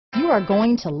are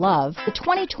going to love the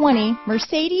 2020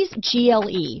 Mercedes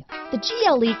GLE. The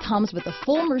GLE comes with a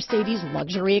full Mercedes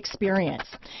luxury experience.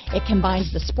 It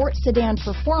combines the sports sedan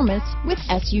performance with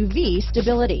SUV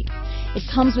stability. It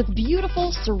comes with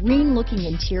beautiful, serene-looking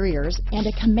interiors and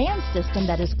a command system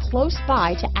that is close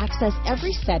by to access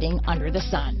every setting under the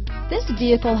sun. This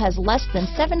vehicle has less than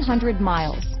 700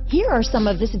 miles. Here are some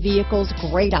of this vehicle's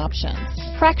great options: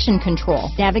 traction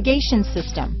control, navigation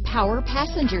system, power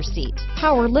passenger seat,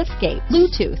 power liftgate,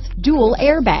 Bluetooth, dual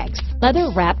airbags,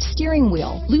 leather-wrapped steering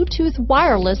wheel, Bluetooth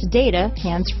wireless data,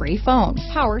 hands-free phone,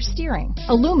 power steering,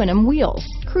 aluminum wheels,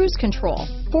 cruise control,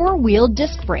 four-wheel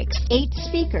disc brakes, 8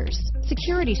 speakers,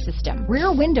 security system,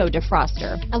 rear window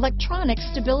defroster, electronic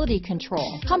stability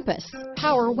control, compass,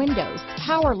 power windows,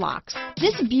 power locks.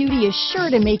 This beauty is sure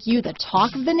to make you the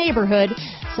talk of the neighborhood,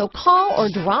 so call or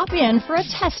drop in for a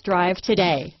test drive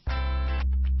today.